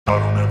I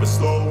don't ever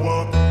slow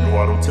up,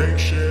 no I don't take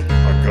shit.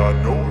 I got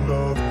no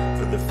love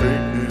for the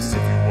fakeness.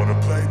 If you wanna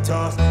play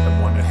tough and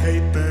wanna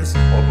hate this,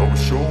 I'll always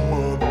show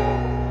up.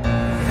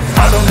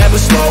 I don't ever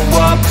slow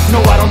up,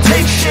 no I don't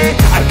take shit.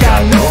 I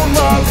got no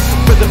love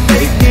for the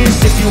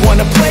fakeness. If you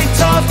wanna play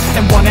tough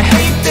and wanna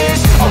hate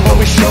this, I'll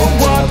always show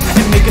up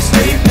and make a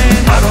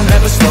statement. I don't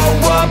ever slow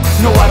up,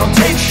 no I don't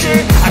take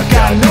shit. I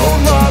got no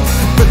love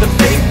for the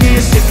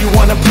fakeness. If you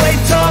wanna play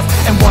tough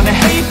and wanna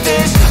hate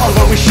this, I'll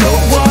always show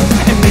up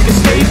and make a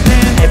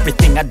statement.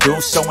 Everything I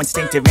do so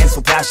instinctive and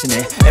so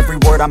passionate. Every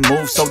word I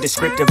move so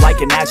descriptive like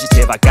an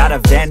adjective. I got a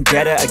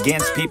vendetta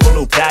against people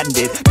who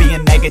patented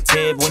being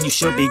negative when you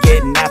should be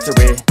getting after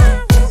it.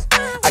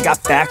 I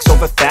got facts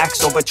over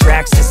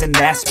tracks, this and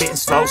that. Spitting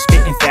slow,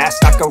 spitting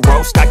fast, I could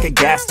roast, I could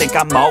gas. Think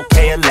I'm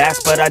okay at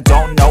last, but I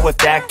don't know if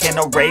that can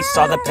erase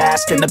all the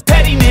past. And the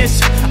pettiness,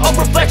 a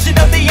reflection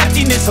of the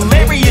emptiness.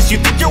 Hilarious, you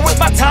think you're worth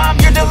my time,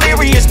 you're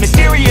delirious.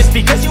 Mysterious,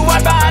 because you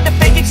hide behind a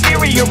fake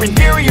exterior.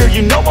 Inferior,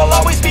 you know I'll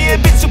always be a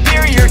bit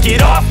superior.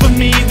 Get off of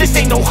me, this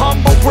ain't no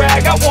humble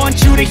brag. I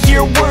want you to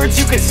hear words,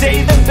 you can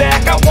say them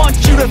back. I want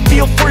you to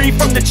feel free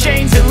from the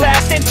chains at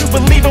last, and to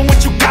believe in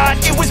what you got,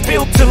 it was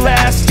built to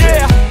last,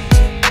 yeah.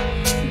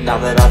 Now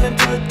that I've been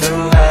put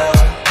through hell,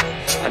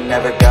 I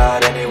never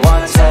got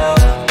anyone's help.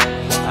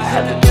 I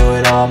had to do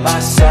it all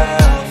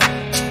myself.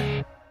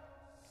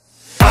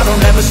 I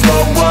don't ever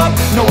slow up,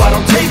 no I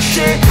don't take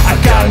shit. I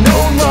got no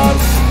love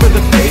for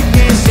the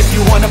fakeness. If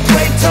you wanna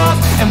play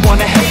tough and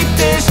wanna hate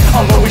this,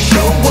 I'll always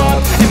show up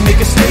and make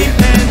a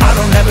statement. I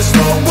don't ever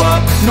slow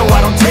up, no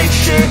I don't take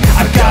shit.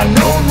 I got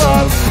no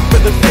love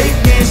for the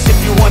fakeness. If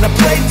you wanna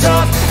play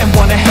tough and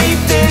wanna hate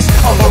this,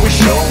 I'll always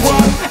show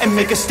up and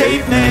make a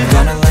statement.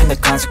 Gonna learn the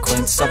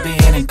consequence of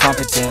being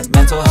incompetent.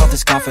 Mental health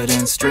is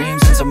confidence,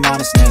 dreams into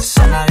modestness.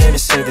 I'm not here to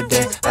save the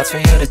day, that's for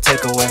you to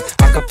take away.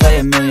 I could play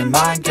a million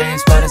mind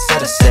games, but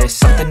instead I say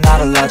something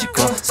not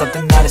illogical,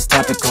 something that is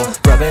topical.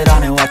 Rub it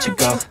on and watch it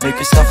go, make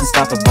yourself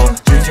unstoppable.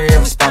 Dreams are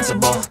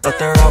irresponsible, but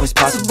they're always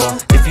possible.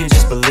 If you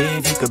just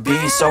believe, you could be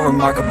so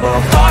remarkable.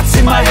 Thoughts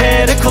in my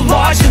head, a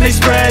collage and they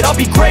spread. I'll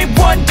be great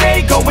one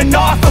day, going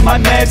off of my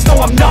meds. No,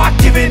 I'm not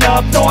giving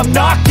up, no, I'm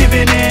not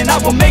giving in. I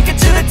will make it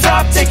to the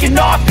top, taking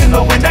off in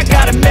the wind. I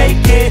gotta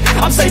make it,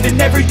 I'm saving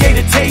every day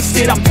to taste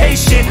it. I'm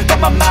patient, but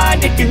my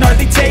mind, it can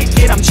hardly take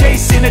it. I'm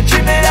chasing a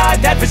dream that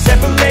I've had for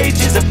several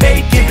ages. A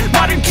vacant,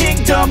 modern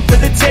kingdom for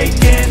the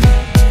taking.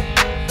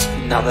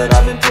 Now that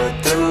I've been put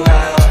through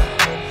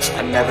hell,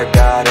 I never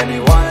got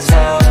anyone's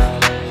help.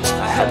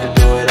 I had to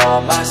do it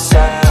all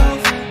myself.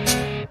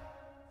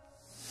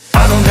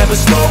 I don't ever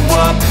slow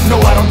up, no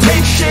I don't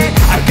take shit.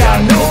 I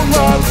got no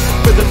love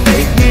for the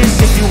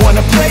fakeness. If you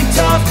wanna play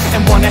tough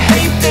and wanna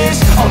hate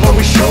this, I'll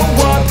always show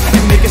up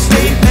and make a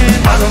statement.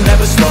 I don't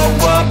ever slow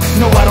up,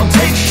 no I don't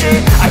take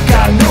shit. I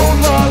got no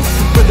love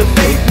for the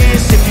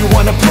fakeness. If you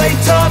wanna play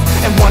tough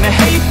and wanna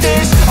hate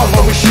this, I'll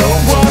always show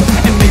up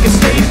and make a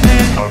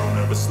statement. I don't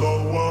ever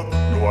slow up,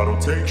 no I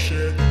don't take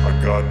shit. I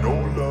got no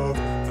love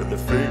for the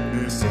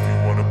fakeness. If you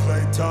wanna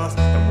play tough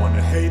and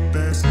wanna hate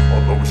this,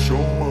 I'll always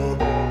show up.